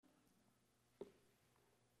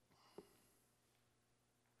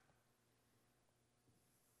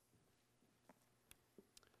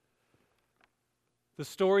The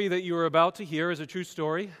story that you are about to hear is a true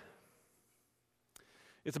story.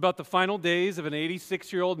 It's about the final days of an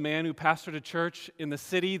 86-year-old man who pastored a church in the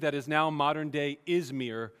city that is now modern-day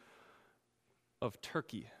Izmir of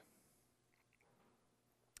Turkey.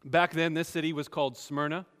 Back then, this city was called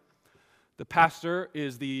Smyrna. The pastor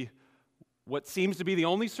is what seems to be the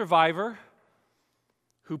only survivor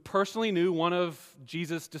who personally knew one of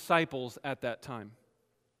Jesus' disciples at that time.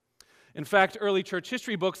 In fact, early church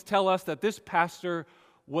history books tell us that this pastor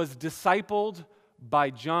was discipled by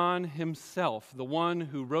John himself, the one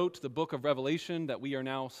who wrote the book of Revelation that we are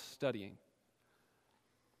now studying.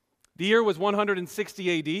 The year was 160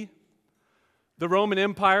 A.D. The Roman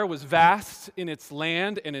Empire was vast in its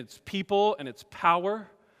land and its people and its power.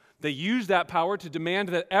 They used that power to demand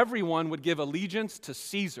that everyone would give allegiance to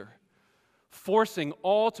Caesar, forcing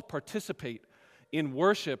all to participate in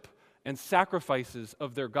worship and sacrifices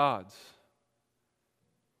of their gods.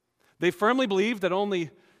 They firmly believed that only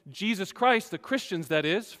Jesus Christ, the Christians that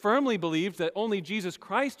is, firmly believed that only Jesus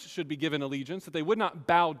Christ should be given allegiance, that they would not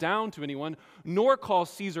bow down to anyone, nor call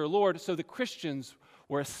Caesar Lord, so the Christians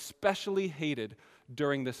were especially hated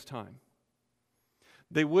during this time.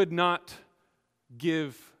 They would not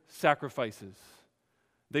give sacrifices.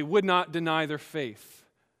 They would not deny their faith.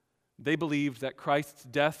 They believed that Christ's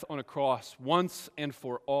death on a cross, once and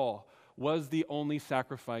for all, was the only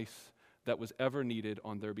sacrifice that was ever needed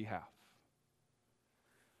on their behalf.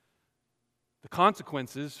 The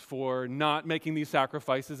consequences for not making these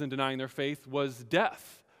sacrifices and denying their faith was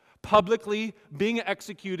death, publicly being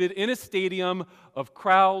executed in a stadium of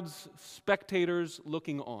crowds, spectators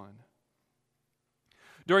looking on.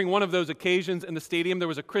 During one of those occasions in the stadium, there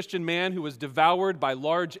was a Christian man who was devoured by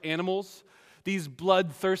large animals. These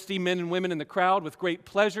bloodthirsty men and women in the crowd, with great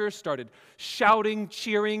pleasure, started shouting,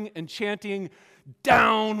 cheering, and chanting,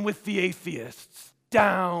 "Down with the atheists!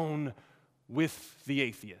 Down with the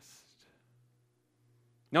atheists!"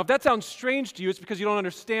 Now, if that sounds strange to you, it's because you don't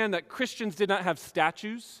understand that Christians did not have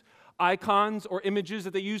statues, icons, or images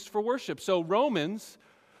that they used for worship. So Romans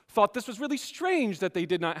thought this was really strange that they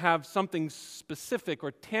did not have something specific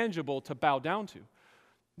or tangible to bow down to.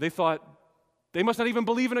 They thought they must not even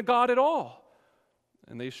believe in a God at all.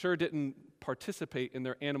 And they sure didn't participate in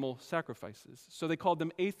their animal sacrifices. So they called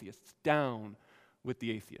them atheists, down with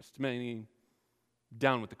the atheists, meaning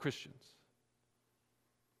down with the Christians.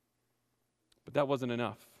 But that wasn't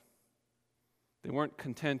enough. They weren't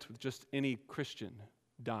content with just any Christian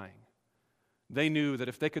dying. They knew that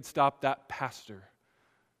if they could stop that pastor,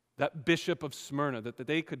 that bishop of Smyrna, that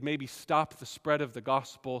they could maybe stop the spread of the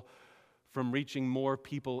gospel from reaching more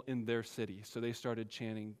people in their city. So they started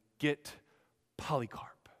chanting, "Get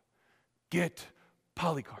Polycarp. Get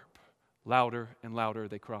Polycarp." Louder and louder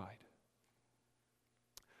they cried.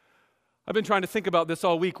 I've been trying to think about this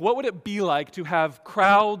all week. What would it be like to have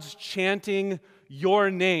crowds chanting your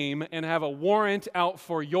name and have a warrant out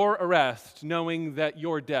for your arrest, knowing that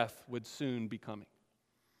your death would soon be coming?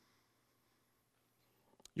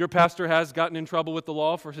 Your pastor has gotten in trouble with the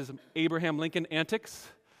law for his Abraham Lincoln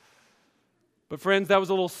antics. But friends, that was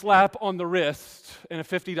a little slap on the wrist and a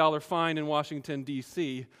 $50 fine in Washington,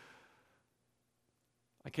 D.C.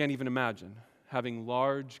 I can't even imagine having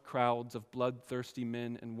large crowds of bloodthirsty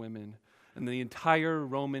men and women and the entire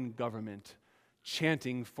Roman government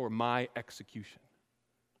chanting for my execution.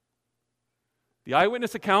 The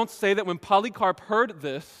eyewitness accounts say that when Polycarp heard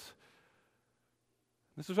this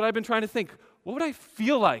is what I've been trying to think. What would I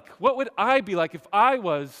feel like? What would I be like if I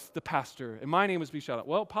was the pastor and my name was being shouted out?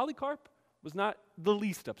 Well, Polycarp was not the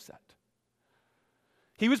least upset.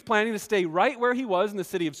 He was planning to stay right where he was in the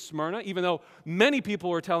city of Smyrna, even though many people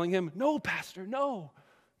were telling him, "No, pastor, no,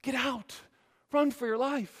 get out, run for your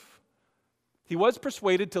life." He was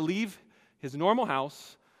persuaded to leave his normal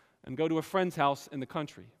house and go to a friend's house in the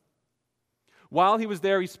country. While he was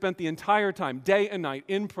there, he spent the entire time, day and night,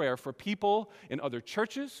 in prayer for people in other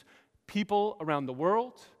churches, people around the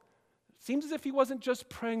world. It seems as if he wasn't just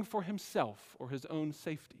praying for himself or his own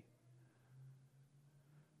safety.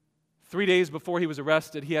 3 days before he was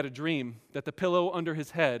arrested, he had a dream that the pillow under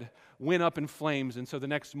his head went up in flames, and so the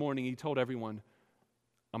next morning he told everyone,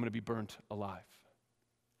 "I'm going to be burnt alive."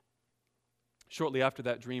 Shortly after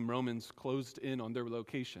that dream, Romans closed in on their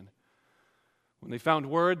location. When they found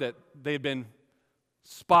word that they had been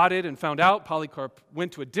spotted and found out, Polycarp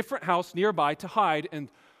went to a different house nearby to hide, and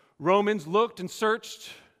Romans looked and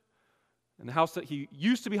searched in the house that he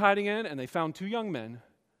used to be hiding in, and they found two young men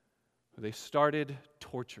who they started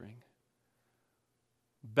torturing,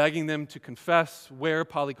 begging them to confess where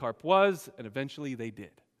Polycarp was, and eventually they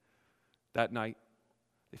did. That night,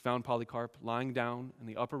 they found Polycarp lying down in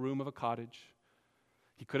the upper room of a cottage.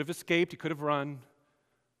 He could have escaped, he could have run,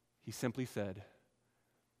 He simply said,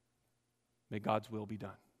 "May God's will be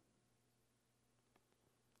done."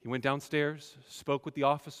 He went downstairs, spoke with the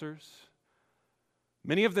officers.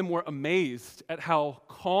 Many of them were amazed at how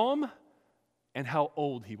calm and how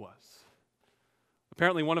old he was.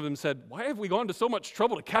 Apparently, one of them said, "Why have we gone to so much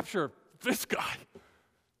trouble to capture this guy?"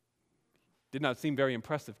 Did not seem very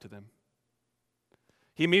impressive to them.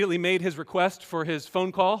 He immediately made his request for his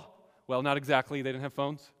phone call. Well, not exactly, they didn't have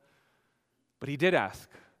phones. But he did ask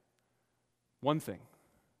one thing.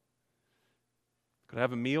 Could I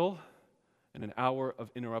have a meal and an hour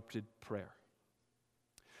of interrupted prayer?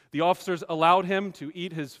 The officers allowed him to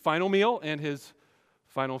eat his final meal and his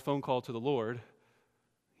final phone call to the Lord.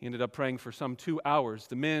 He ended up praying for some 2 hours.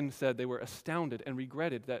 The men said they were astounded and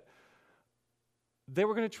regretted that they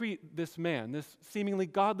were going to treat this man, this seemingly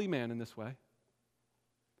godly man, in this way.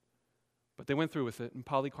 But they went through with it, and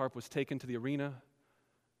Polycarp was taken to the arena.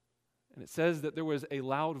 And it says that there was a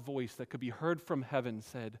loud voice that could be heard from heaven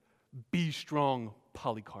said, "Be strong,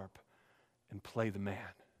 Polycarp, and play the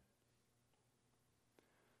man."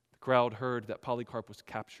 The crowd heard that Polycarp was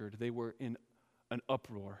captured. They were in an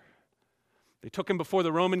uproar. They took him before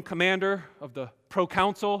the Roman commander of the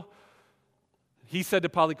proconsul. He said to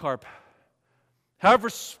Polycarp, "Have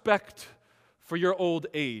respect for your old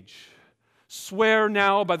age. Swear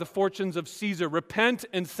now by the fortunes of Caesar. Repent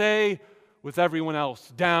and say with everyone else,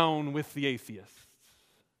 'Down with the atheists.'"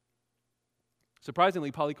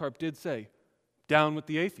 Surprisingly, Polycarp did say, "Down with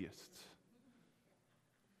the atheists."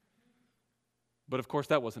 But of course,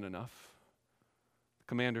 that wasn't enough. The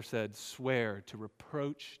commander said, "Swear to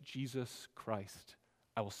reproach Jesus Christ.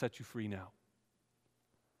 I will set you free now."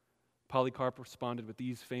 Polycarp responded with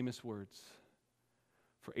these famous words,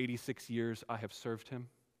 "For 86 years I have served him.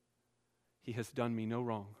 He has done me no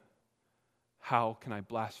wrong. How can I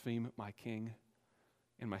blaspheme my King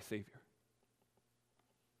and my Savior?"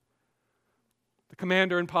 The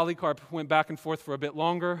commander and Polycarp went back and forth for a bit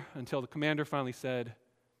longer until the commander finally said,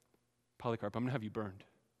 "Polycarp, I'm going to have you burned,"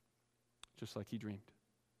 just like he dreamed.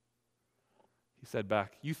 He said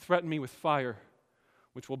back, "You threaten me with fire,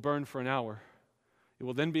 which will burn for an hour. It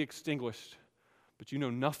will then be extinguished, but you know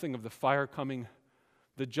nothing of the fire coming,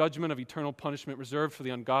 the judgment of eternal punishment reserved for the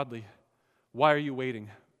ungodly. Why are you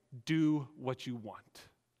waiting? Do what you want."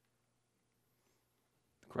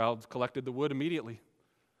 The crowds collected the wood immediately.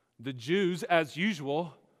 The Jews, as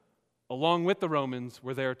usual, along with the Romans,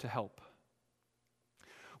 were there to help.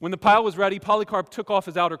 When the pile was ready, Polycarp took off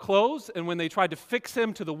his outer clothes, and when they tried to fix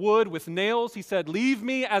him to the wood with nails, he said, "Leave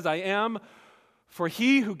me as I am, for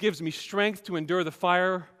he who gives me strength to endure the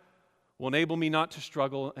fire will enable me not to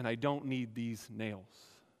struggle, and I don't need these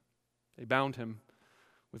nails." They bound him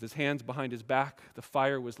with his hands behind his back. The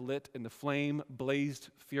fire was lit, and the flame blazed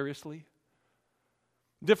furiously.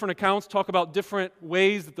 Different accounts talk about different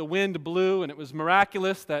ways that the wind blew, and it was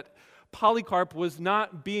miraculous that Polycarp was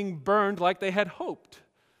not being burned like they had hoped.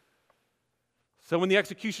 So when the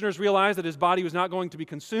executioners realized that his body was not going to be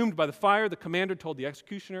consumed by the fire, the commander told the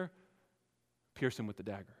executioner, "Pierce him with the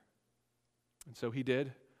dagger." And so he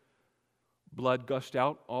did. Blood gushed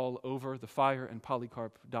out all over the fire, and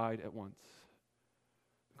Polycarp died at once.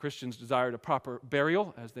 The Christians desired a proper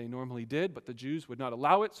burial, as they normally did, but the Jews would not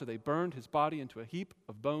allow it, so they burned his body into a heap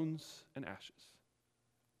of bones and ashes.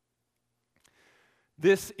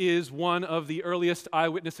 This is one of the earliest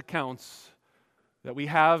eyewitness accounts that we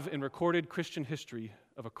have in recorded Christian history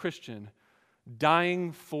of a Christian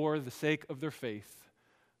dying for the sake of their faith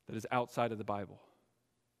that is outside of the Bible.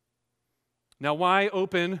 Now, why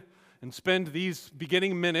open and spend these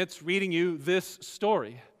beginning minutes reading you this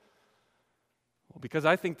story? Well, because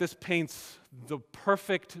I think this paints the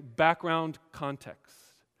perfect background context.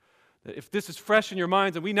 That if this is fresh in your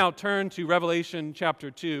minds, and we now turn to Revelation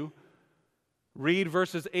chapter 2, read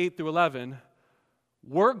verses 8 through 11,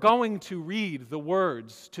 we're going to read the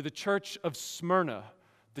words to the church of Smyrna,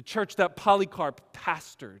 the church that Polycarp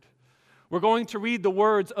pastored. We're going to read the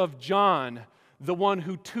words of John, the one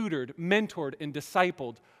who tutored, mentored, and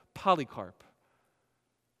discipled Polycarp.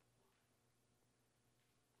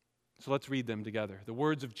 So let's read them together. The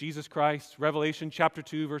words of Jesus Christ, Revelation chapter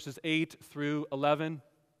 2, verses 8 through 11.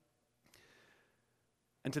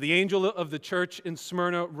 "And to the angel of the church in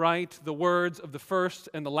Smyrna write the words of the first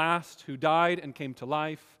and the last who died and came to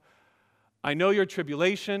life. I know your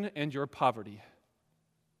tribulation and your poverty,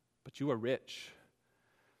 but you are rich.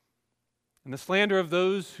 And the slander of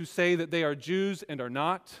those who say that they are Jews and are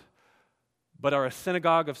not, but are a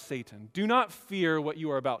synagogue of Satan. Do not fear what you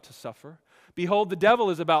are about to suffer. Behold, the devil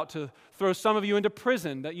is about to throw some of you into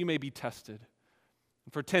prison that you may be tested.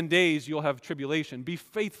 For 10 days you'll have tribulation. Be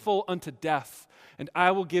faithful unto death, and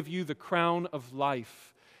I will give you the crown of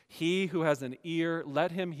life. He who has an ear,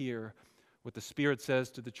 let him hear what the Spirit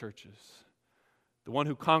says to the churches. The one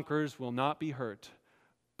who conquers will not be hurt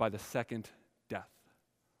by the second death.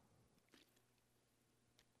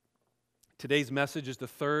 Today's message is the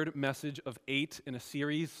third message of 8 in a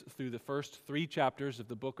series through the first 3 chapters of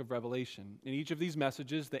the book of Revelation. In each of these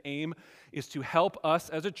messages, the aim is to help us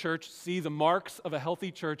as a church see the marks of a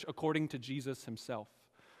healthy church according to Jesus himself.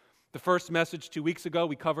 The first message 2 weeks ago,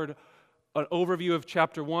 we covered an overview of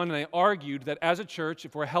chapter 1, and I argued that as a church,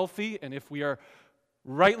 if we're healthy and if we are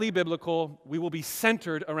rightly biblical, we will be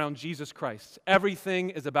centered around Jesus Christ.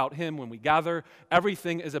 Everything is about him when we gather.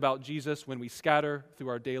 Everything is about Jesus when we scatter through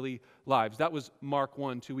our daily lives. That was Mark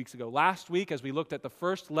 1 2 weeks ago. Last week, as we looked at the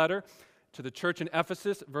first letter to the church in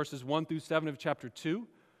Ephesus, verses 1 through 7 of chapter 2,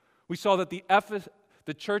 we saw that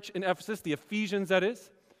the church in Ephesus, the Ephesians that is,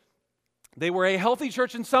 they were a healthy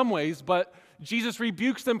church in some ways, but Jesus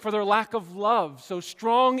rebukes them for their lack of love. So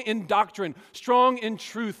strong in doctrine, strong in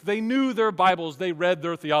truth. They knew their Bibles. They read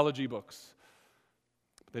their theology books.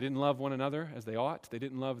 They didn't love one another as they ought. They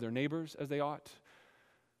didn't love their neighbors as they ought.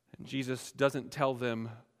 And Jesus doesn't tell them,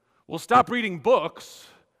 well, stop reading books.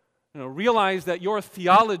 Realize that your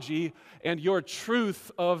theology and your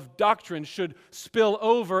truth of doctrine should spill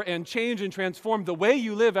over and change and transform the way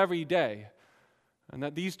you live every day. And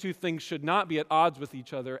that these two things should not be at odds with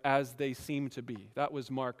each other as they seem to be. That was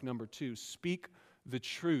Mark number 2. Speak the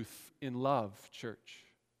truth in love, church.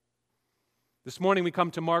 This morning we come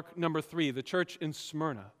to Mark number 3, the church in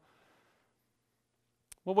Smyrna.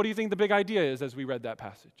 Well, what do you think the big idea is as we read that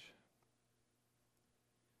passage?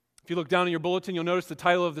 If you look down in your bulletin, you'll notice the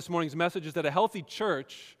title of this morning's message is that a healthy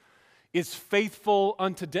church is faithful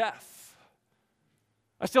unto death.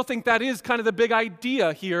 I still think that is kind of the big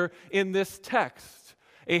idea here in this text.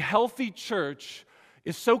 A healthy church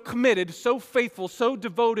is so committed, so faithful, so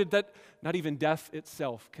devoted that not even death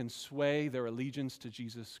itself can sway their allegiance to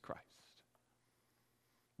Jesus Christ.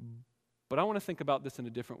 But I want to think about this in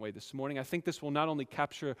a different way this morning. I think this will not only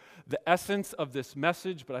capture the essence of this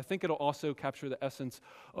message, but I think it'll also capture the essence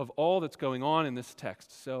of all that's going on in this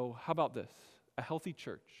text. So how about this? A healthy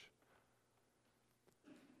church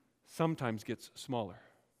sometimes gets smaller.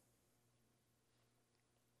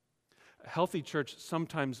 A healthy church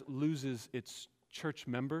sometimes loses its church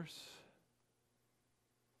members.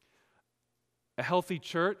 A healthy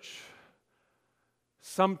church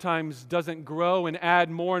sometimes doesn't grow and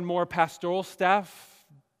add more and more pastoral staff.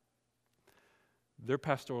 Their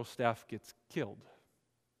pastoral staff gets killed,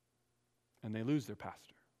 and they lose their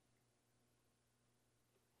pastor.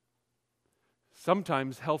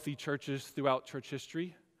 Sometimes healthy churches throughout church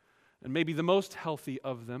history, and maybe the most healthy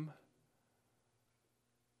of them,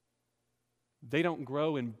 they don't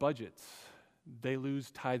grow in budgets. They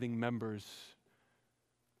lose tithing members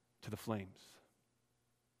to the flames.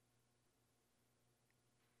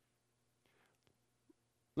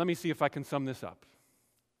 Let me see if I can sum this up.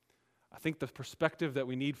 I think the perspective that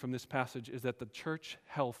we need from this passage is that the church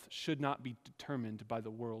health should not be determined by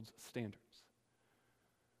the world's standards.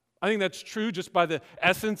 I think that's true just by the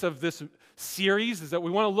essence of this series, is that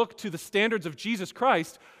we want to look to the standards of Jesus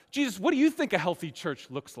Christ. Jesus, what do you think a healthy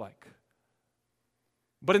church looks like?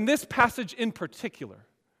 But in this passage in particular,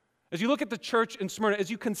 as you look at the church in Smyrna,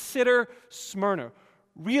 as you consider Smyrna,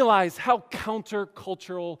 realize how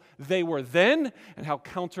countercultural they were then and how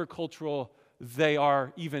countercultural they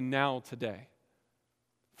are even now today.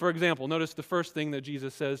 For example, notice the first thing that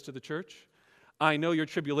Jesus says to the church: I know your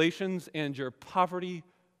tribulations and your poverty,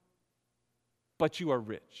 but you are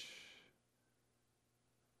rich.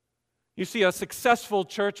 You see, a successful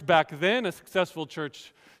church back then, a successful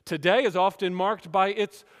church today, is often marked by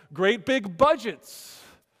its great big budgets.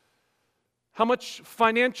 How much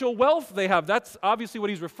financial wealth they have. That's obviously what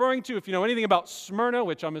he's referring to. If you know anything about Smyrna,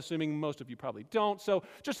 which I'm assuming most of you probably don't, so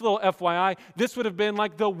just a little FYI, this would have been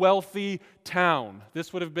like the wealthy town.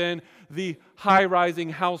 This would have been the high-rising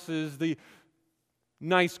houses, the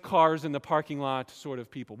nice cars in the parking lot sort of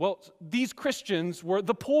people. Well, these Christians were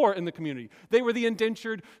the poor in the community. They were the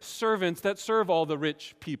indentured servants that serve all the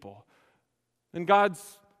rich people. And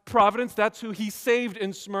God's providence, that's who he saved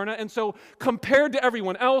in Smyrna. And so compared to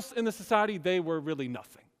everyone else in the society, they were really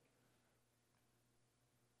nothing.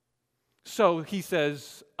 So he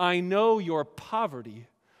says, I know your poverty,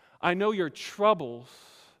 I know your troubles,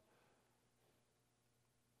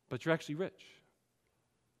 but you're actually rich.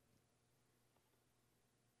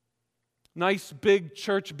 Nice big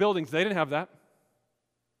church buildings, they didn't have that.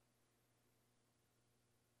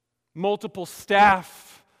 Multiple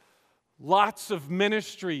staff, lots of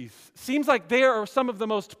ministries. Seems like they are some of the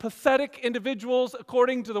most pathetic individuals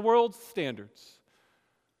according to the world's standards.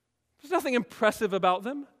 There's nothing impressive about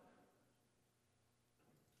them.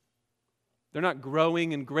 They're not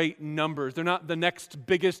growing in great numbers. They're not the next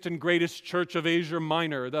biggest and greatest church of Asia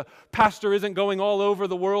Minor. The pastor isn't going all over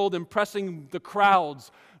the world impressing the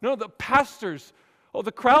crowds. No, the pastors,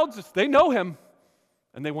 the crowds, they know him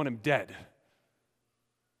and they want him dead.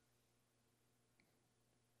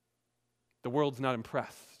 The world's not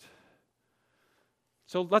impressed.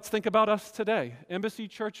 So let's think about us today. Embassy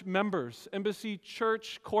Church members, Embassy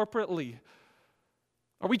Church corporately.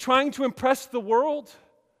 Are we trying to impress the world?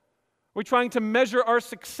 Are we trying to measure our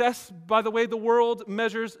success by the way the world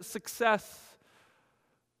measures success?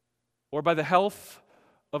 Or by the health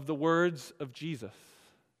of the words of Jesus?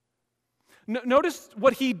 Notice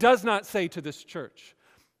what he does not say to this church.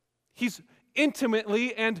 He's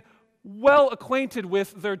intimately and well acquainted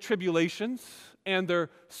with their tribulations and their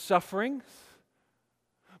sufferings.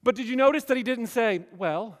 But did you notice that he didn't say,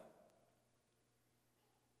 well,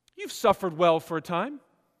 you've suffered well for a time.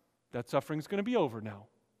 That suffering's going to be over now.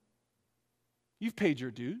 You've paid your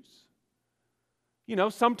dues. You know,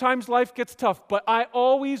 sometimes life gets tough, but I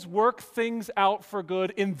always work things out for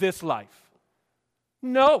good in this life.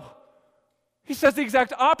 No. He says the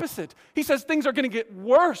exact opposite. He says things are going to get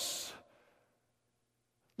worse.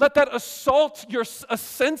 Let that assault your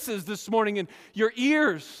senses this morning and your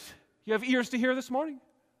ears. You have ears to hear this morning?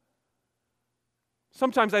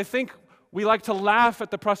 Sometimes I think we like to laugh at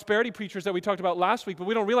the prosperity preachers that we talked about last week, but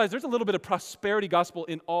we don't realize there's a little bit of prosperity gospel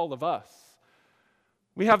in all of us.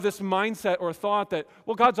 We have this mindset or thought that,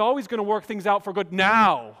 well, God's always going to work things out for good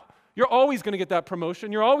now. You're always going to get that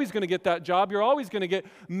promotion. You're always going to get that job. You're always going to get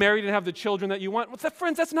married and have the children that you want. Well,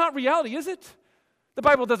 friends, that's not reality, is it? The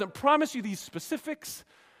Bible doesn't promise you these specifics.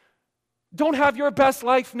 Don't have your best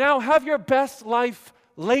life now. Have your best life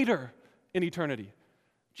later in eternity.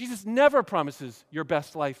 Jesus never promises your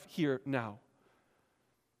best life here now.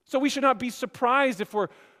 So we should not be surprised if we're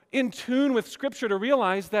in tune with Scripture to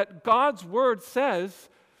realize that God's Word says,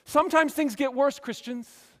 sometimes things get worse, Christians.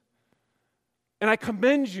 And I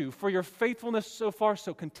commend you for your faithfulness so far,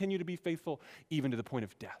 so continue to be faithful even to the point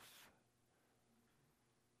of death.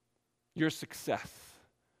 Your success,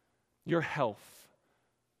 your health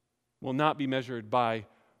will not be measured by,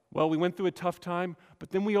 well, we went through a tough time, but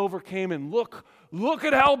then we overcame and look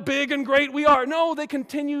at how big and great we are. No, they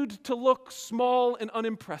continued to look small and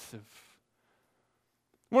unimpressive.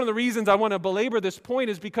 One of the reasons I want to belabor this point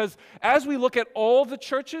is because as we look at all the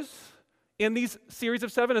churches in these series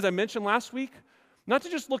of 7, as I mentioned last week, not to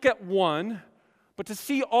just look at one, but to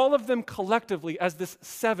see all of them collectively as this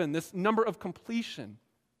 7, this number of completion.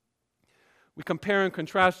 We compare and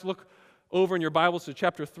contrast. Look over in your Bibles to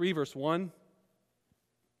chapter 3, verse 1.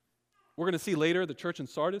 We're going to see later the church in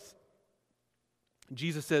Sardis.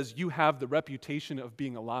 Jesus says, you have the reputation of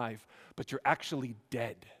being alive, but you're actually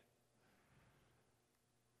dead.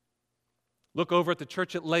 Look over at the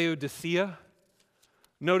church at Laodicea.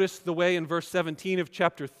 Notice the way in verse 17 of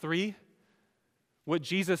chapter 3, what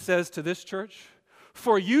Jesus says to this church.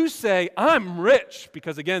 For you say, I'm rich,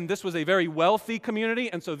 because again, this was a very wealthy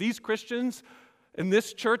community, and so these Christians in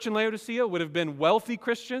this church in Laodicea would have been wealthy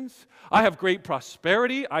Christians. I have great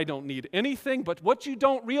prosperity. I don't need anything. But what you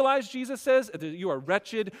don't realize, Jesus says, is that you are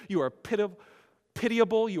wretched, you are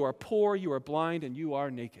pitiable, you are poor, you are blind, and you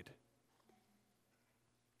are naked.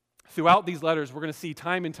 Throughout these letters, we're going to see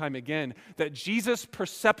time and time again that Jesus'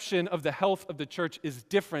 perception of the health of the church is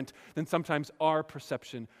different than sometimes our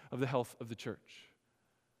perception of the health of the church.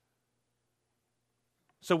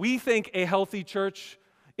 So we think a healthy church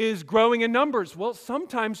is growing in numbers. Well,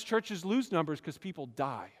 sometimes churches lose numbers because people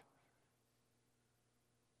die.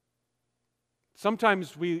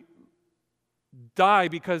 Sometimes we die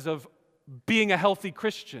because of being a healthy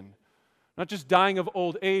Christian. Not just dying of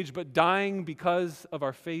old age, but dying because of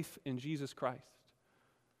our faith in Jesus Christ.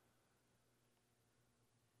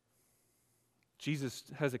 Jesus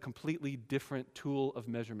has a completely different tool of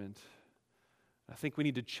measurement. I think we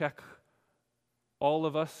need to check all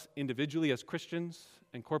of us individually as Christians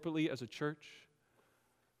and corporately as a church.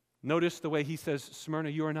 Notice the way he says, Smyrna,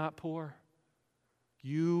 you are not poor.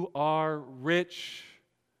 You are rich.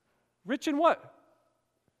 Rich in what?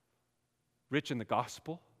 Rich in the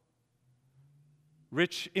gospel.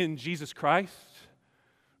 Rich in Jesus Christ.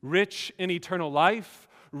 Rich in eternal life.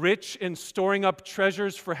 Rich in storing up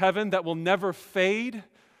treasures for heaven that will never fade.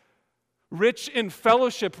 Rich in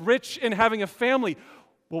fellowship. Rich in having a family.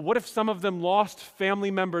 Well, what if some of them lost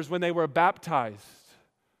family members when they were baptized?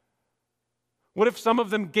 What if some of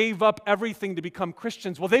them gave up everything to become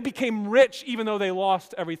Christians? Well, they became rich even though they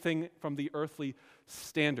lost everything from the earthly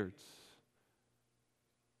standards.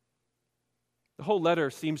 The whole letter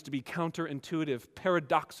seems to be counterintuitive,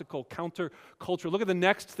 paradoxical, countercultural. Look at the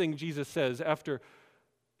next thing Jesus says after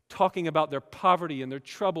talking about their poverty and their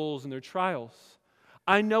troubles and their trials.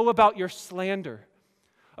 I know about your slander,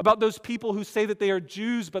 about those people who say that they are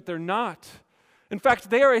Jews, but they're not. In fact,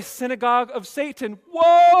 they are a synagogue of Satan.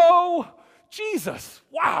 Whoa! Jesus,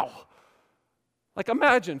 wow! Like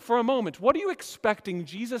imagine for a moment, what are you expecting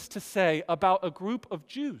Jesus to say about a group of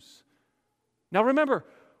Jews? Now remember,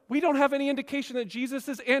 we don't have any indication that Jesus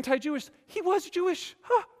is anti-Jewish. He was Jewish.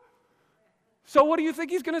 Huh. So what do you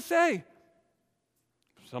think he's going to say?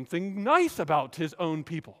 Something nice about his own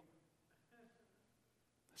people.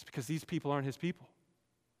 It's because these people aren't his people.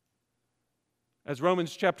 As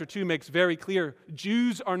Romans chapter 2 makes very clear,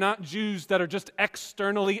 Jews are not Jews that are just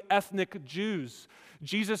externally ethnic Jews.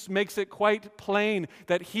 Jesus makes it quite plain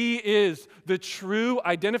that he is the true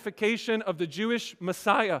identification of the Jewish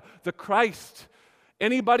Messiah, the Christ.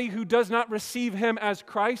 Anybody who does not receive him as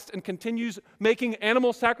Christ and continues making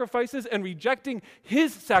animal sacrifices and rejecting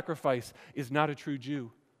his sacrifice is not a true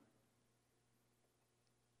Jew.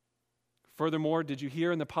 Furthermore, did you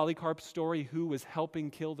hear in the Polycarp story who was helping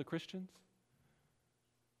kill the Christians?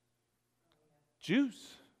 Jews.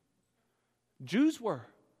 Jews were.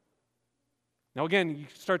 Now again, you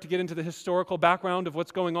start to get into the historical background of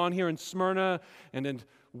what's going on here in Smyrna and in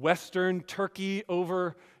Western Turkey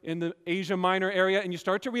over in the Asia Minor area, and you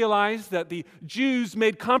start to realize that the Jews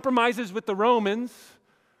made compromises with the Romans.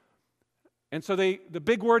 And so the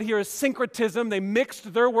big word here is syncretism. They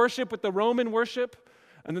mixed their worship with the Roman worship,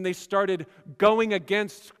 and then they started going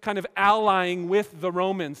against, kind of allying with the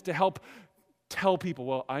Romans to help tell people,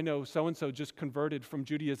 well, I know so-and-so just converted from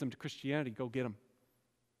Judaism to Christianity. Go get them.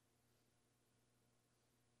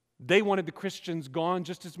 They wanted the Christians gone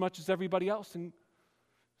just as much as everybody else. And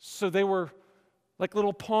so they were like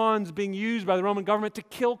little pawns being used by the Roman government to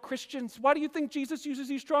kill Christians. Why do you think Jesus uses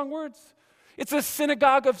these strong words? It's a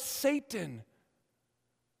synagogue of Satan.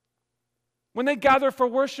 When they gather for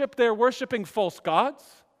worship, they're worshiping false gods.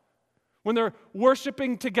 When they're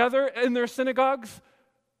worshiping together in their synagogues,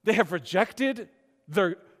 they have rejected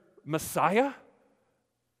their Messiah,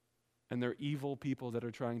 and they're evil people that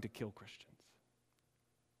are trying to kill Christians.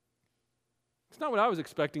 It's not what I was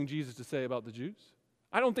expecting Jesus to say about the Jews.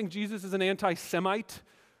 I don't think Jesus is an anti-Semite.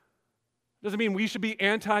 Doesn't mean we should be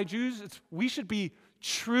anti-Jews. We should be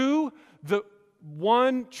true, the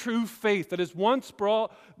one true faith that has once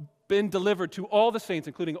been delivered to all the saints,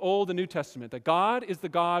 including Old and New Testament, that God is the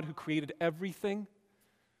God who created everything.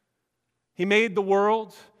 He made the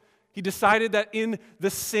world. He decided that in the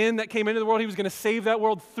sin that came into the world, he was going to save that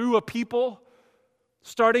world through a people,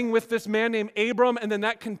 starting with this man named Abram, and then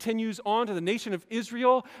that continues on to the nation of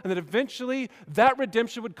Israel, and then eventually that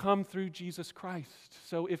redemption would come through Jesus Christ.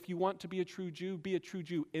 So if you want to be a true Jew, be a true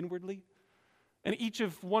Jew inwardly. And each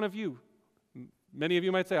of one of you, many of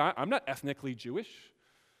you might say, I'm not ethnically Jewish.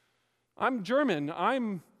 I'm German.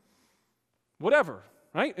 I'm whatever,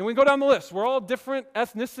 right? And we go down the list. We're all different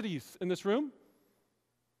ethnicities in this room.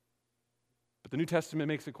 But the New Testament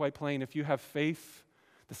makes it quite plain. If you have faith,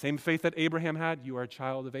 the same faith that Abraham had, you are a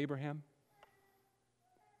child of Abraham.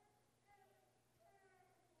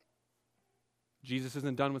 Jesus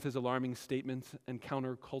isn't done with his alarming statements and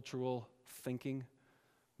countercultural thinking.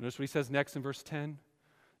 Notice what he says next in verse 10.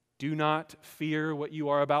 Do not fear what you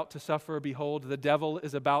are about to suffer. Behold, the devil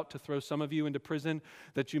is about to throw some of you into prison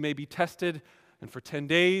that you may be tested, and for 10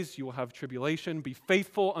 days you will have tribulation. Be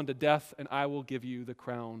faithful unto death, and I will give you the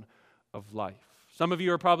crown of life. Some of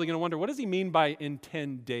you are probably going to wonder, what does he mean by in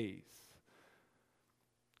 10 days?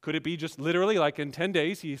 Could it be just literally like in 10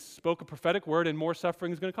 days he spoke a prophetic word and more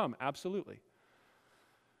suffering is going to come? Absolutely.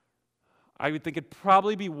 I would think it'd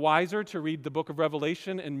probably be wiser to read the book of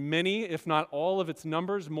Revelation and many, if not all of its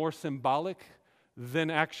numbers, more symbolic than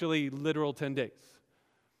actually literal 10 days.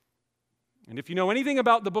 And if you know anything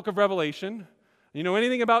about the book of Revelation, you know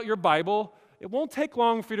anything about your Bible, it won't take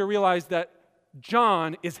long for you to realize that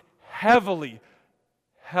John is heavily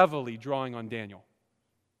drawing on Daniel.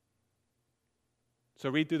 So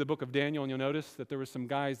read through the book of Daniel and you'll notice that there were some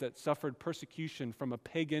guys that suffered persecution from a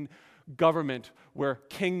pagan government where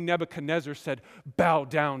King Nebuchadnezzar said, bow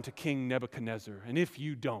down to King Nebuchadnezzar, and if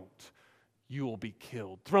you don't, you will be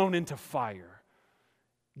killed, thrown into fire,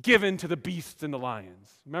 given to the beasts and the lions.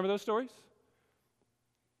 Remember those stories?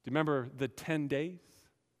 Do you remember the 10 days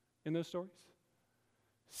in those stories?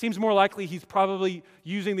 Seems more likely he's probably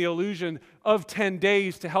using the illusion of 10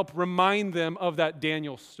 days to help remind them of that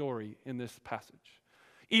Daniel story in this passage.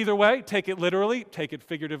 Either way, take it literally, take it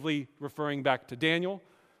figuratively, referring back to Daniel.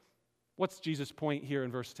 What's Jesus' point here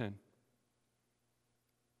in verse 10?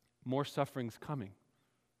 More suffering's coming.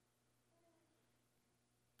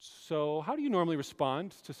 So how do you normally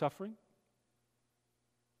respond to suffering?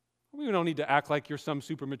 We don't need to act like you're some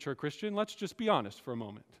super mature Christian. Let's just be honest for a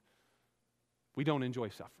moment. We don't enjoy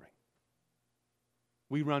suffering.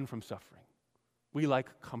 We run from suffering. We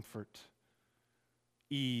like comfort,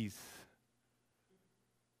 ease.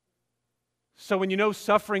 So when you know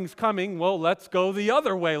suffering's coming, well, let's go the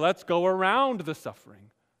other way. Let's go around the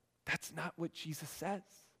suffering. That's not what Jesus says.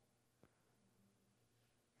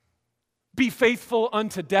 Be faithful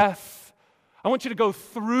unto death. I want you to go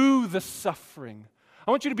through the suffering.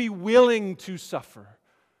 I want you to be willing to suffer.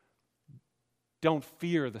 Don't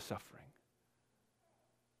fear the suffering.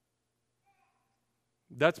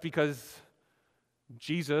 That's because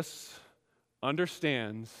Jesus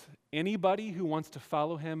understands anybody who wants to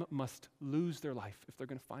follow him must lose their life if they're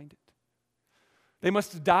going to find it. They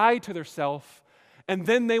must die to their self, and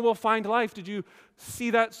then they will find life. Did you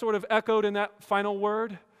see that sort of echoed in that final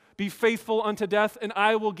word? Be faithful unto death, and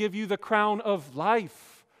I will give you the crown of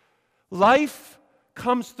life. Life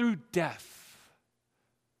comes through death.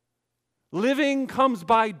 Living comes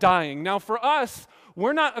by dying. Now, for us,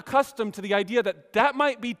 we're not accustomed to the idea that that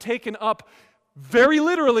might be taken up very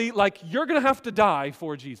literally, like you're going to have to die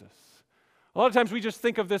for Jesus. A lot of times we just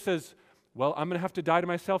think of this as, well, I'm going to have to die to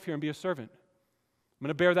myself here and be a servant. I'm going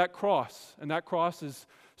to bear that cross, and that cross is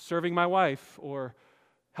serving my wife or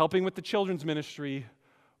helping with the children's ministry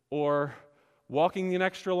or walking an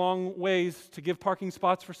extra long ways to give parking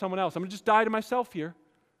spots for someone else. I'm going to just die to myself here.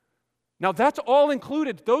 Now, that's all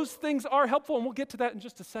included. Those things are helpful, and we'll get to that in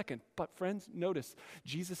just a second. But friends, notice,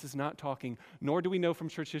 Jesus is not talking, nor do we know from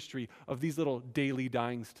church history, of these little daily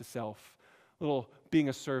dyings to self, little being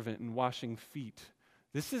a servant and washing feet.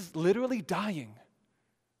 This is literally dying,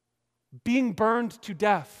 being burned to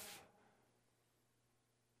death.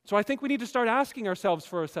 So I think we need to start asking ourselves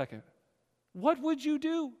for a second, what would you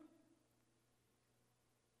do?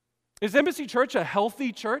 Is Embassy Church a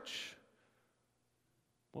healthy church?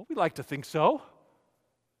 Well, we like to think so.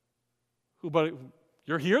 But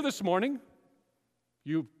you're here this morning.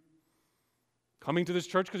 You coming to this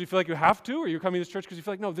church because you feel like you have to, or you're coming to this church because you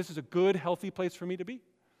feel like, no, this is a good, healthy place for me to be?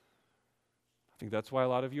 I think that's why a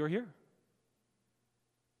lot of you are here.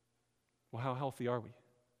 Well, how healthy are we?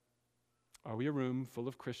 Are we a room full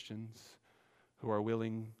of Christians who are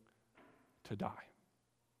willing to die?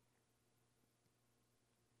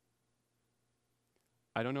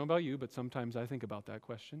 I don't know about you, but sometimes I think about that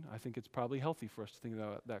question. I think it's probably healthy for us to think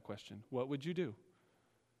about that question. What would you do?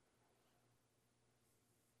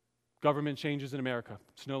 Government changes in America.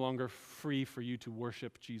 It's no longer free for you to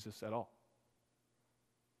worship Jesus at all.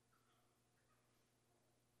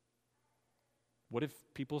 What if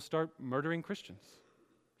people start murdering Christians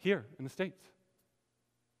here in the States?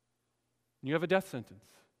 And you have a death sentence,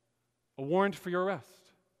 a warrant for your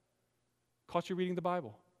arrest, caught you reading the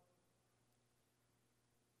Bible.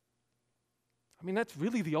 I mean, that's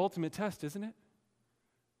really the ultimate test, isn't it?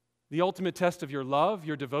 The ultimate test of your love,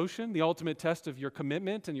 your devotion, the ultimate test of your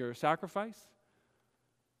commitment and your sacrifice.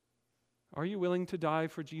 Are you willing to die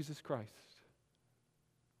for Jesus Christ?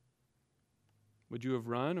 Would you have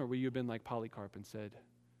run, or would you have been like Polycarp and said,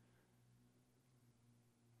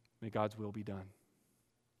 may God's will be done?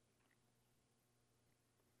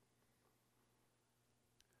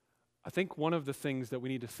 I think one of the things that we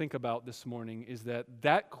need to think about this morning is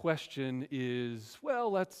that question is,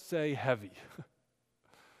 well, let's say heavy.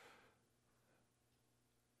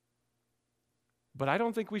 But I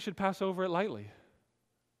don't think we should pass over it lightly.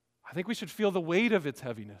 I think we should feel the weight of its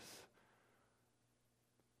heaviness.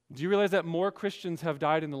 Do you realize that more Christians have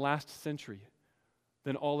died in the last century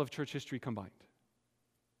than all of church history combined?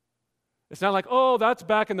 It's not like, oh, that's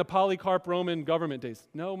back in the Polycarp Roman government days.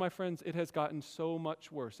 No, my friends, it has gotten so much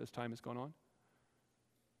worse as time has gone on.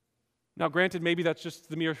 Now, granted, maybe that's just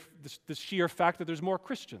the sheer fact that there's more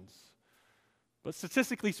Christians. But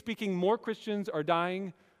statistically speaking, more Christians are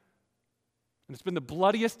dying, and it's been the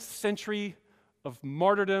bloodiest century of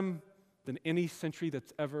martyrdom than any century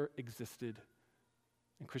that's ever existed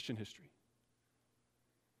in Christian history.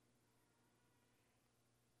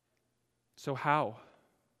 So how?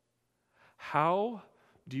 How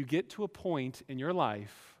do you get to a point in your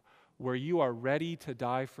life where you are ready to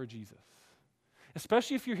die for Jesus?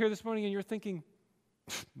 Especially if you're here this morning and you're thinking,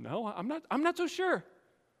 no, I'm not so sure.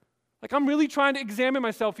 Like, I'm really trying to examine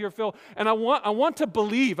myself here, Phil, and I want to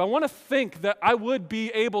believe, I want to think that I would be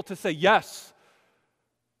able to say yes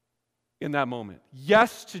in that moment.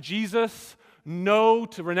 Yes to Jesus, no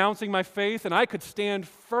to renouncing my faith, and I could stand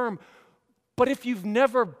firm. But if you've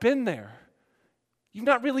never been there, you've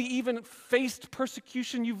not really even faced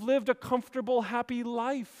persecution. You've lived a comfortable, happy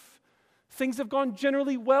life. Things have gone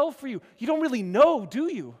generally well for you. You don't really know,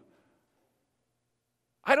 do you?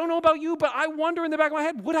 I don't know about you, but I wonder in the back of my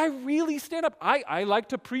head, would I really stand up? I like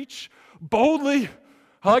to preach boldly.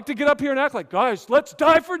 I like to get up here and act like, guys, let's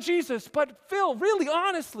die for Jesus. But Phil, really,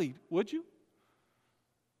 honestly, would you?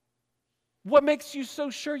 What makes you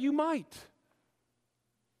so sure you might?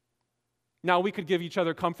 Now, we could give each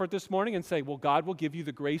other comfort this morning and say, well, God will give you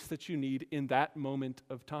the grace that you need in that moment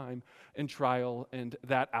of time and trial and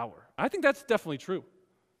that hour. I think that's definitely true.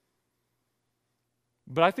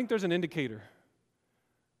 But I think there's an indicator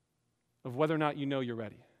of whether or not you know you're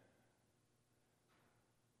ready.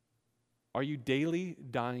 Are you daily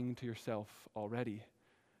dying to yourself already?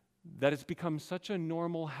 That it's become such a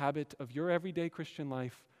normal habit of your everyday Christian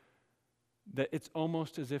life that it's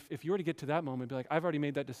almost as if you were to get to that moment, be like, I've already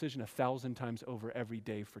made that decision 1,000 times over every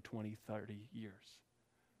day for 20, 30 years.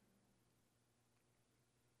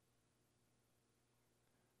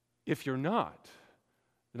 If you're not,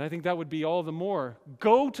 then I think that would be all the more.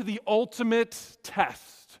 Go to the ultimate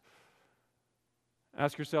test.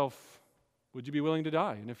 Ask yourself, would you be willing to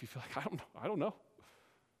die? And if you feel like, I don't know.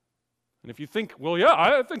 And if you think, well, yeah,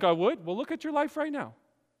 I think I would, well, look at your life right now.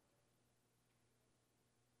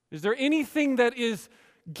 Is there anything that is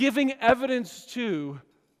giving evidence to,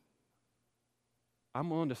 I'm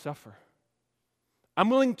willing to suffer. I'm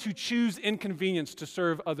willing to choose inconvenience to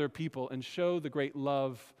serve other people and show the great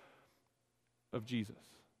love of Jesus?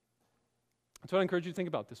 That's what I encourage you to think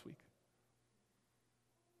about this week.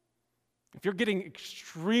 If you're getting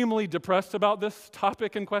extremely depressed about this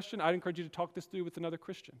topic in question, I'd encourage you to talk this through with another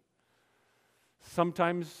Christian.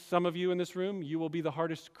 Sometimes some of you in this room, you will be the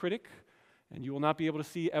hardest critic, and you will not be able to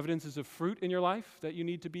see evidences of fruit in your life that you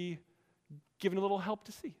need to be given a little help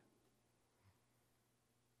to see.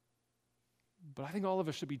 But I think all of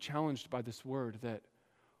us should be challenged by this word that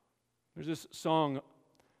there's this song,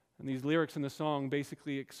 and these lyrics in the song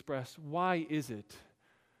basically express why is it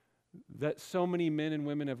that so many men and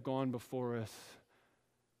women have gone before us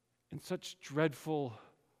in such dreadful,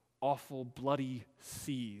 awful, bloody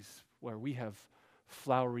seas where we have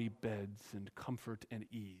flowery beds and comfort and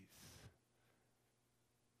ease.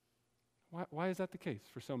 Why is that the case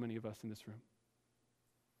for so many of us in this room?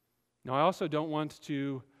 Now, I also don't want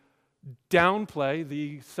to downplay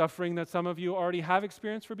the suffering that some of you already have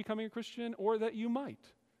experienced for becoming a Christian or that you might.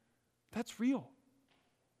 That's real.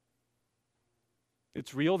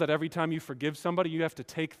 It's real that every time you forgive somebody, you have to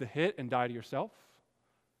take the hit and die to yourself.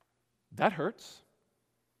 That hurts.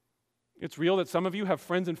 It's real that some of you have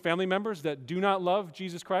friends and family members that do not love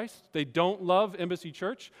Jesus Christ. They don't love Embassy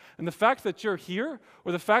Church. And the fact that you're here,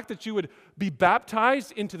 or the fact that you would be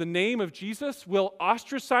baptized into the name of Jesus, will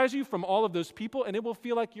ostracize you from all of those people, and it will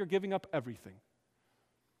feel like you're giving up everything.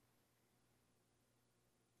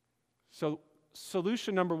 So,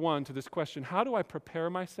 solution number one to this question, how do I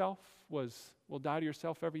prepare myself, was, well, die to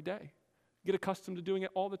yourself every day. Get accustomed to doing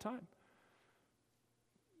it all the time.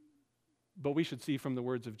 But we should see from the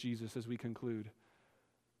words of Jesus as we conclude,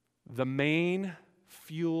 the main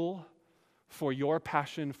fuel for your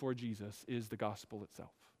passion for Jesus is the gospel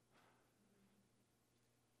itself.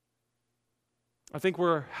 I think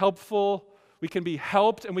we're helpful, we can be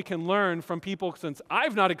helped, and we can learn from people. Since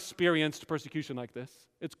I've not experienced persecution like this,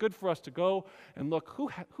 it's good for us to go and look, who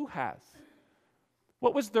has?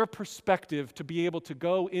 What was their perspective to be able to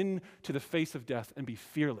go into the face of death and be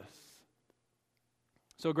fearless?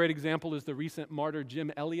 So a great example is the recent martyr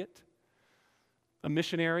Jim Elliot, a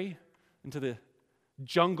missionary into the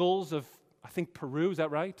jungles of, I think, Peru. Is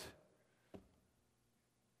that right?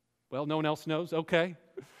 Well, no one else knows. Okay.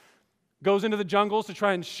 Goes into the jungles to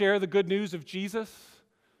try and share the good news of Jesus.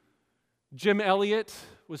 Jim Elliot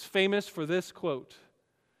was famous for this quote: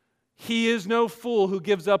 "He is no fool who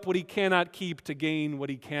gives up what he cannot keep to gain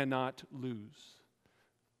what he cannot lose."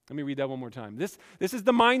 Let me read that one more time. This is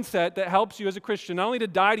the mindset that helps you as a Christian not only to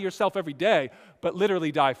die to yourself every day, but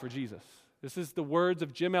literally die for Jesus. This is the words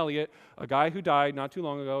of Jim Elliot, a guy who died not too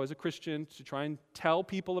long ago as a Christian to try and tell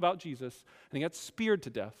people about Jesus, and he got speared to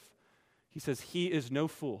death. He says, "He is no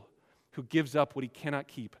fool who gives up what he cannot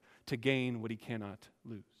keep to gain what he cannot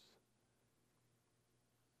lose."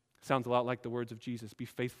 Sounds a lot like the words of Jesus, "Be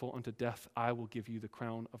faithful unto death, I will give you the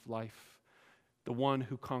crown of life. The one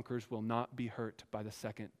who conquers will not be hurt by the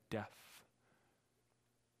second death."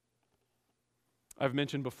 I've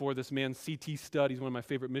mentioned before this man, C.T. Studd. He's one of my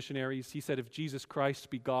favorite missionaries. He said, if Jesus Christ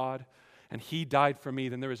be God and he died for me,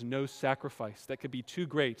 then there is no sacrifice that could be too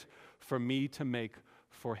great for me to make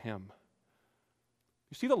for him.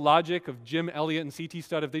 You see the logic of Jim Elliot and C.T.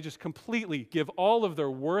 Studd if they just completely give all of their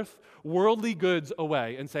worldly goods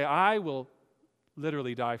away and say, I will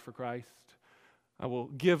literally die for Christ. I will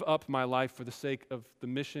give up my life for the sake of the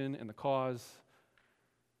mission and the cause.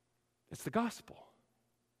 It's the gospel.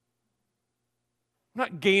 We're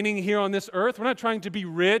not gaining here on this earth. We're not trying to be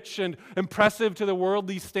rich and impressive to the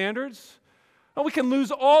worldly standards. No, we can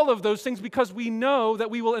lose all of those things because we know that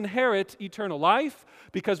we will inherit eternal life,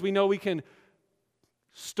 because we know we can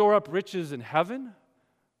store up riches in heaven,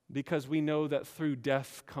 because we know that through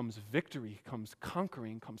death comes victory, comes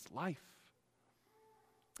conquering, comes life.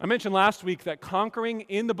 I mentioned last week that conquering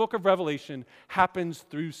in the book of Revelation happens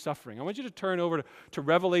through suffering. I want you to turn over to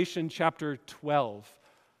Revelation chapter 12.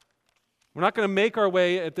 We're not going to make our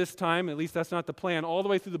way at this time, at least that's not the plan, all the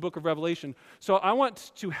way through the book of Revelation. So I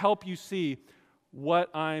want to help you see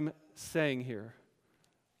what I'm saying here.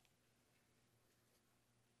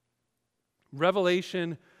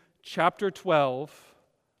 Revelation chapter 12.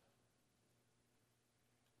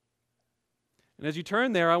 And as you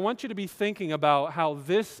turn there, I want you to be thinking about how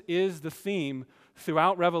this is the theme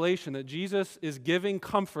throughout Revelation, that Jesus is giving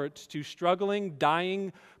comfort to struggling,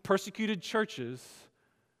 dying, persecuted churches.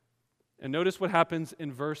 And notice what happens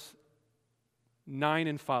in verse 9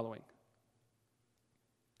 and following.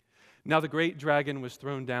 Now the great dragon was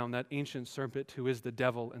thrown down, that ancient serpent who is the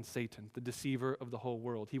devil and Satan, the deceiver of the whole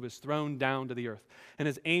world. He was thrown down to the earth, and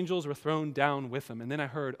his angels were thrown down with him. And then I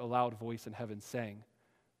heard a loud voice in heaven saying,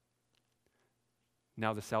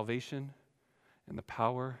 now the salvation and the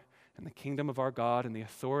power and the kingdom of our God and the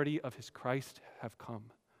authority of his Christ have come.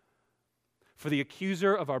 For the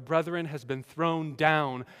accuser of our brethren has been thrown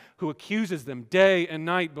down, who accuses them day and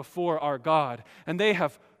night before our God. And they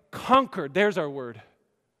have conquered, there's our word.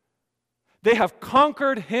 They have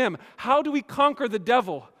conquered him. How do we conquer the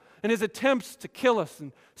devil and his attempts to kill us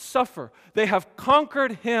and suffer? They have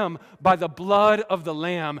conquered him by the blood of the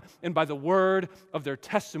Lamb and by the word of their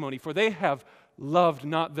testimony. For they have loved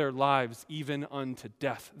not their lives even unto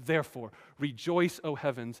death. Therefore, rejoice, O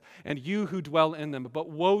heavens, and you who dwell in them. But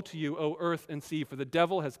woe to you, O earth and sea, for the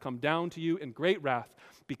devil has come down to you in great wrath,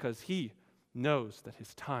 because he knows that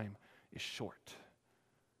his time is short.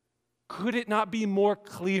 Could it not be more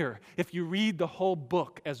clear if you read the whole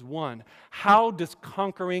book as one? How does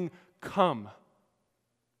conquering come?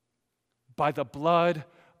 By the blood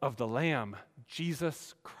of the Lamb,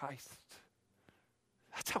 Jesus Christ.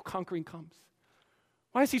 That's how conquering comes.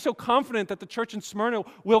 Why is he so confident that the church in Smyrna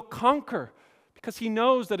will conquer? Because he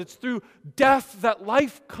knows that it's through death that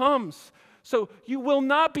life comes. So you will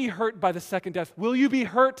not be hurt by the second death. Will you be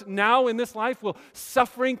hurt now in this life? Will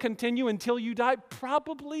suffering continue until you die?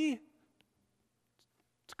 Probably.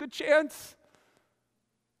 It's a good chance.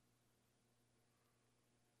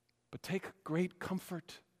 But take great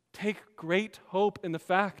comfort. Take great hope in the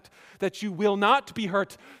fact that you will not be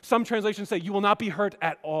hurt. Some translations say you will not be hurt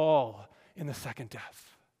at all in the second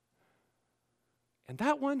death. And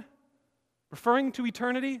that one, referring to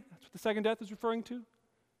eternity, that's what the second death is referring to.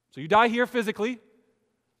 So you die here physically,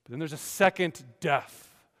 but then there's a second death.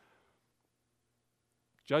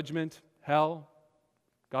 Judgment, hell,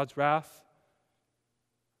 God's wrath.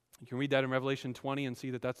 You can read that in Revelation 20 and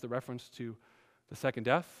see that that's the reference to the second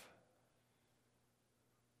death.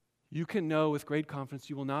 You can know with great confidence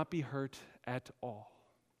you will not be hurt at all.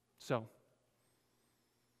 So,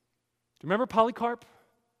 do you remember Polycarp?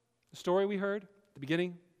 The story we heard at the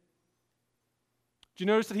beginning? Did you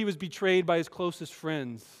notice that he was betrayed by his closest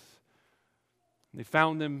friends? And they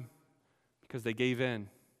found him because they gave in.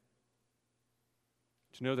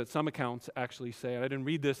 Did you know that some accounts actually say, and I didn't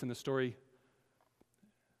read this in the story,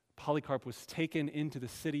 Polycarp was taken into the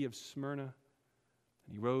city of Smyrna,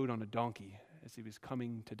 and he rode on a donkey as he was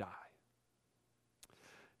coming to die.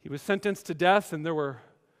 He was sentenced to death, and there were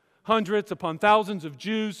hundreds upon thousands of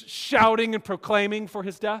Jews shouting and proclaiming for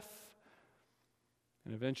his death.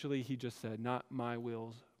 And eventually he just said, not my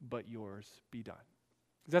will, but yours be done.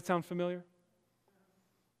 Does that sound familiar?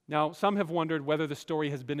 Now, some have wondered whether the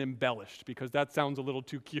story has been embellished, because that sounds a little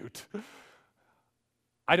too cute.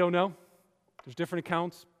 I don't know. There's different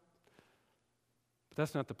accounts. But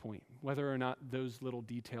that's not the point. Whether or not those little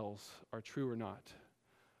details are true or not,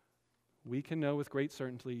 we can know with great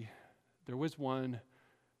certainty there was one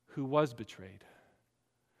who was betrayed.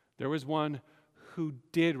 There was one who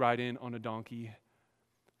did ride in on a donkey,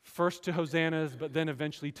 first to hosannas, but then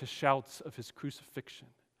eventually to shouts of his crucifixion.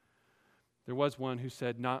 There was one who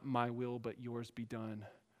said, not my will, but yours be done.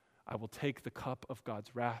 I will take the cup of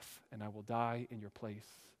God's wrath, and I will die in your place.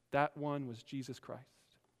 That one was Jesus Christ.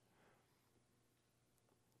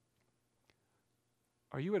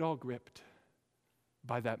 Are you at all gripped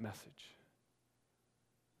by that message?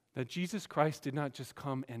 That Jesus Christ did not just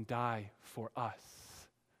come and die for us.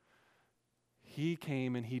 He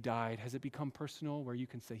came and he died. Has it become personal where you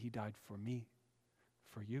can say he died for me,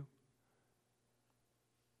 for you?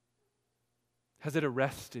 Has it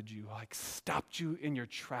arrested you, like stopped you in your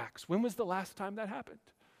tracks? When was the last time that happened?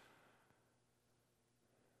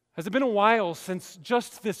 Has it been a while since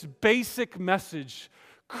just this basic message,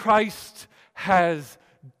 Christ has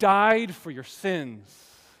died for your sins,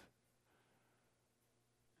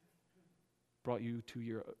 brought you to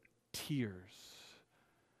your tears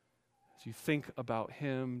as you think about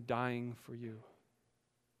him dying for you?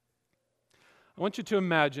 I want you to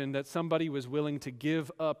imagine that somebody was willing to give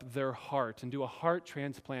up their heart and do a heart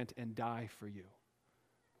transplant and die for you.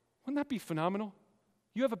 Wouldn't that be phenomenal?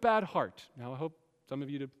 You have a bad heart. Now, I hope some of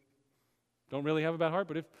you don't really have a bad heart,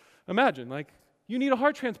 but imagine, like, you need a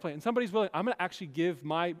heart transplant and somebody's willing, I'm going to actually give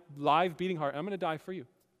my live beating heart, I'm going to die for you.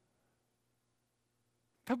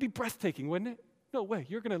 That would be breathtaking, wouldn't it? No way,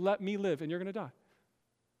 you're going to let me live and you're going to die.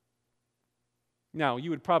 Now, you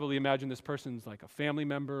would probably imagine this person's like a family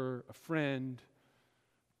member, a friend,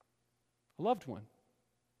 a loved one.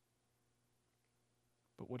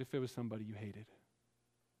 But what if it was somebody you hated?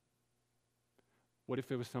 What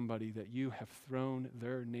if it was somebody that you have thrown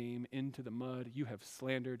their name into the mud, you have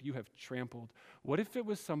slandered, you have trampled? What if it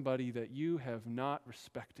was somebody that you have not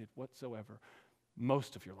respected whatsoever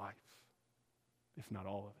most of your life, if not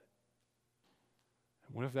all of it?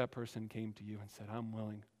 And what if that person came to you and said, I'm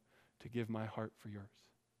willing to give my heart for yours?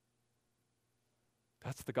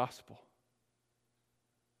 That's the gospel.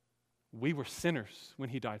 We were sinners when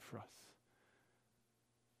he died for us.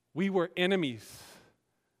 We were enemies.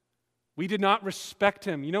 We did not respect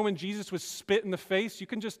him. You know, when Jesus was spit in the face, you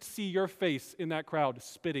can just see your face in that crowd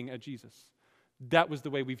spitting at Jesus. That was the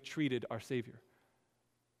way we've treated our Savior.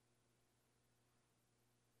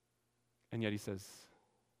 And yet he says,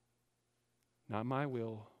 not my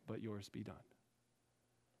will, but yours be done.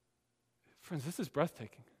 Friends, this is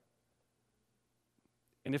breathtaking.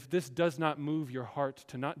 And if this does not move your heart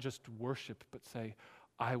to not just worship, but say,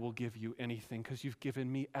 I will give you anything because you've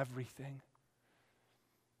given me everything,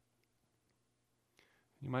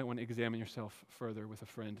 you might want to examine yourself further with a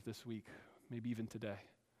friend this week, maybe even today.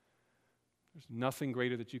 There's nothing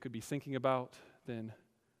greater that you could be thinking about than,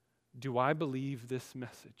 do I believe this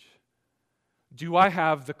message? Do I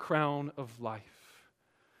have the crown of life?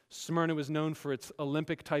 Smyrna was known for its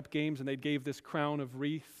Olympic-type games, and they gave this crown of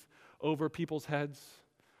wreath over people's heads.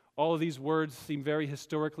 All of these words seem very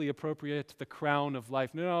historically appropriate. The crown of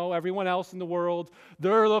life. No, everyone else in the world,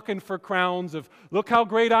 they're looking for crowns of, look how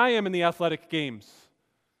great I am in the athletic games.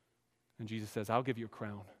 And Jesus says, I'll give you a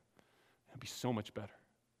crown. It'll be so much better.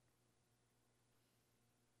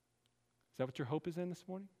 Is that what your hope is in this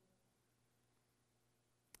morning?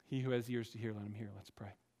 He who has ears to hear, let him hear. Let's pray.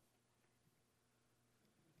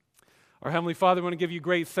 Our Heavenly Father, I want to give you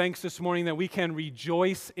great thanks this morning that we can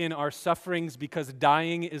rejoice in our sufferings because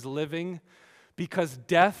dying is living, because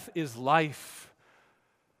death is life.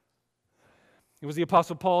 It was the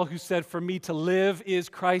Apostle Paul who said, for me to live is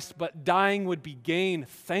Christ, but dying would be gain.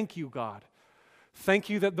 Thank you, God. Thank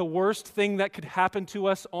you that the worst thing that could happen to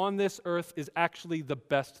us on this earth is actually the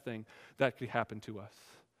best thing that could happen to us.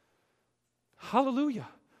 Hallelujah.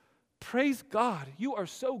 Praise God. You are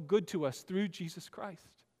so good to us through Jesus Christ.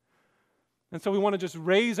 And so we want to just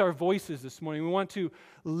raise our voices this morning. We want to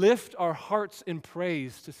lift our hearts in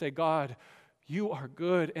praise to say, God, you are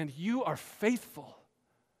good and you are faithful.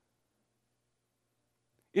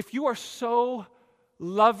 If you are so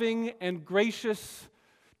loving and gracious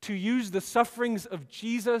to use the sufferings of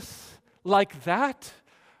Jesus like that,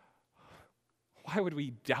 why would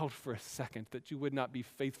we doubt for a second that you would not be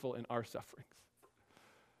faithful in our sufferings?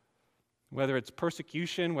 Whether it's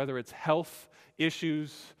persecution, whether it's health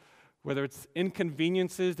issues, whether it's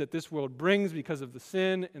inconveniences that this world brings because of the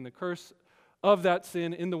sin and the curse of that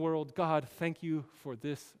sin in the world, God, thank you for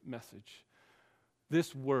this message,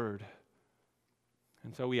 this word.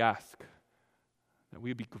 And so we ask that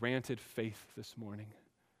we be granted faith this morning.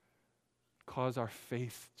 Cause our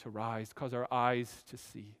faith to rise, cause our eyes to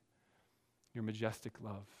see your majestic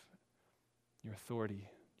love, your authority,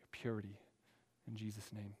 your purity. In Jesus'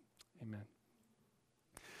 name, amen.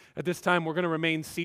 At this time, we're going to remain seated.